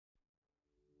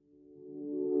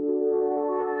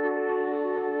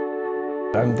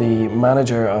I'm the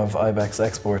manager of IBEC's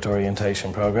Export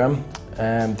Orientation Programme.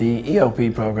 The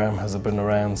EOP programme has been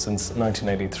around since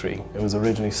 1983. It was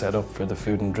originally set up for the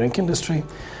food and drink industry,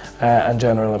 and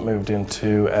generally it moved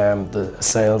into the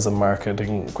sales and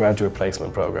marketing graduate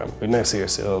placement programme. We now see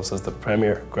ourselves as the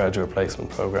premier graduate placement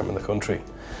programme in the country.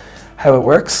 How it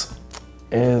works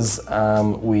is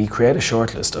we create a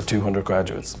shortlist of 200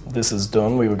 graduates. This is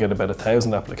done, we would get about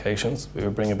 1,000 applications, we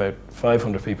would bring about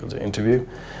 500 people to interview,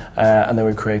 and then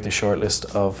we create the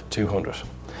shortlist of 200.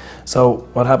 So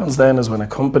what happens then is when a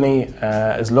company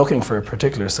is looking for a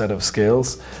particular set of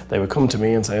skills, they would come to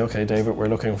me and say, okay David, we're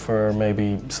looking for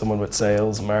maybe someone with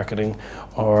sales, marketing,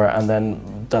 and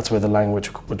then that's where the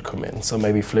language would come in. So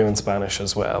maybe fluent Spanish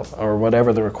as well, or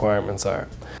whatever the requirements are.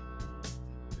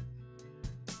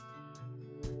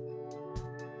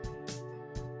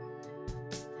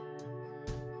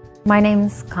 My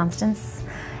name's Constance.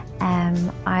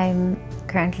 I'm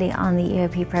currently on the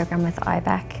EOP programme with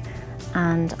IBEC,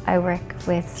 and I work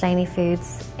with Slaney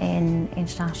Foods in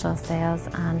international sales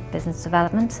and business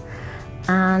development.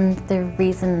 And the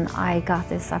reason I got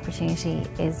this opportunity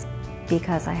is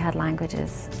because I had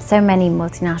languages. So many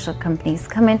multinational companies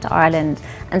come into Ireland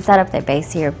and set up their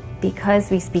base here because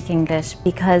we speak English,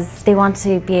 because they want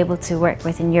to be able to work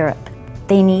within Europe.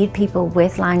 They need people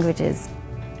with languages.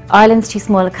 Ireland's too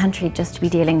small a country just to be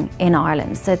dealing in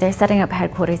Ireland, so they're setting up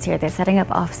headquarters here, they're setting up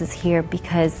offices here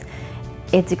because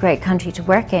it's a great country to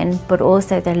work in, but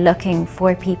also they're looking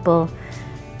for people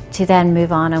to then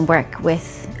move on and work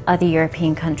with other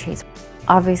European countries.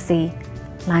 Obviously,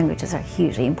 languages are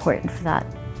hugely important for that.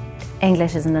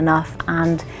 English isn't enough,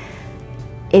 and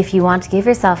if you want to give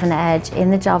yourself an edge in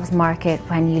the jobs market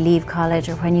when you leave college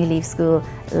or when you leave school,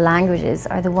 languages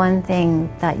are the one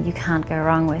thing that you can't go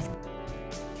wrong with.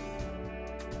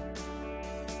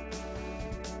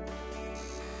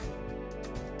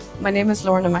 My name is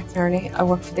Lorna McNerney. I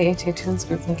work for the ATA Tools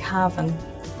Group in Cavan.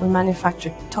 We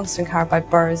manufacture tungsten carbide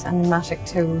burrs and pneumatic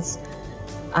tools,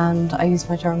 and I use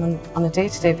my German on a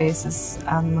day-to-day basis,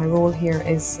 and my role here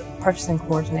is purchasing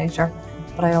coordinator,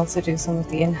 but I also do some of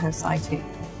the in-house IT.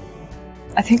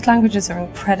 I think languages are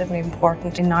incredibly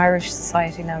important in Irish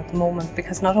society now at the moment,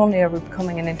 because not only are we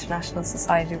becoming an international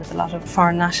society with a lot of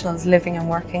foreign nationals living and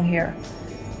working here,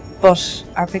 but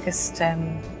our biggest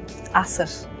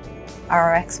asset are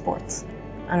our exports,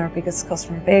 and our biggest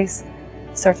customer base,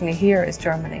 certainly here, is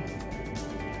Germany.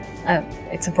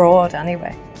 It's abroad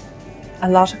anyway. A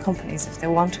lot of companies, if they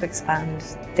want to expand,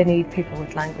 they need people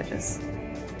with languages.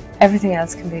 Everything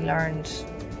else can be learned.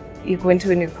 You go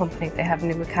into a new company, they have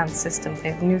new account systems,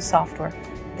 they have new software,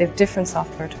 they have different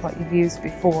software to what you've used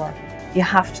before. You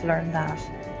have to learn that.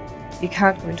 You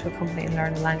can't go into a company and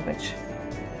learn a language.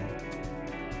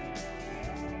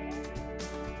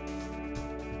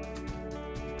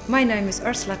 My name is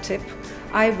Ursula Tipp.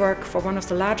 I work for one of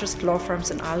the largest law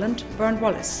firms in Ireland, Byrne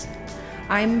Wallace.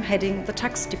 I'm heading the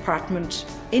tax department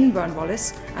in Byrne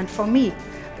Wallace, and for me,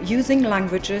 using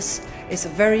languages is a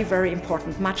very, very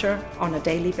important matter on a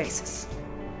daily basis.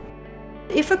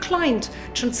 If a client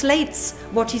translates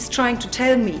what he's trying to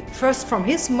tell me, first from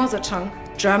his mother tongue,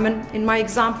 German in my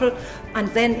example, and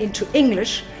then into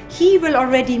English, he will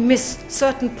already miss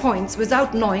certain points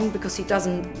without knowing, because he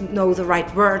doesn't know the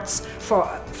right words for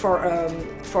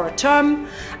a term,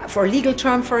 for a legal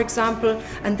term, for example,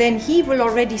 and then he will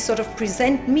already sort of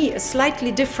present me a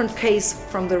slightly different case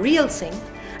from the real thing.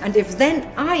 And if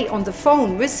then I, on the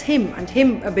phone with him and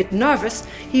him a bit nervous,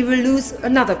 he will lose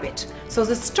another bit. So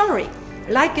the story,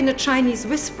 like in a Chinese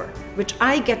whisper, which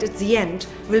I get at the end,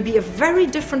 will be a very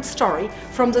different story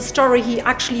from the story he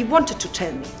actually wanted to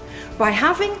tell me.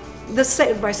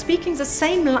 By speaking the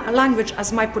same language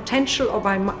as my potential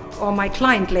or my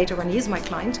client later when he is my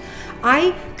client,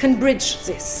 I can bridge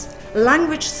this.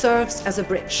 Language serves as a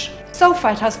bridge. So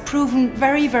far it has proven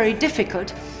very, very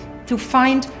difficult to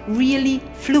find really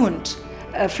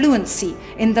fluency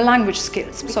in the language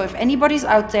skills. So if anybody's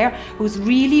out there who's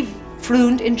really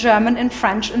fluent in German and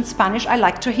French and Spanish, I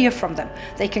like to hear from them.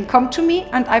 They can come to me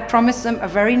and I promise them a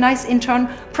very nice intern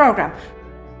program.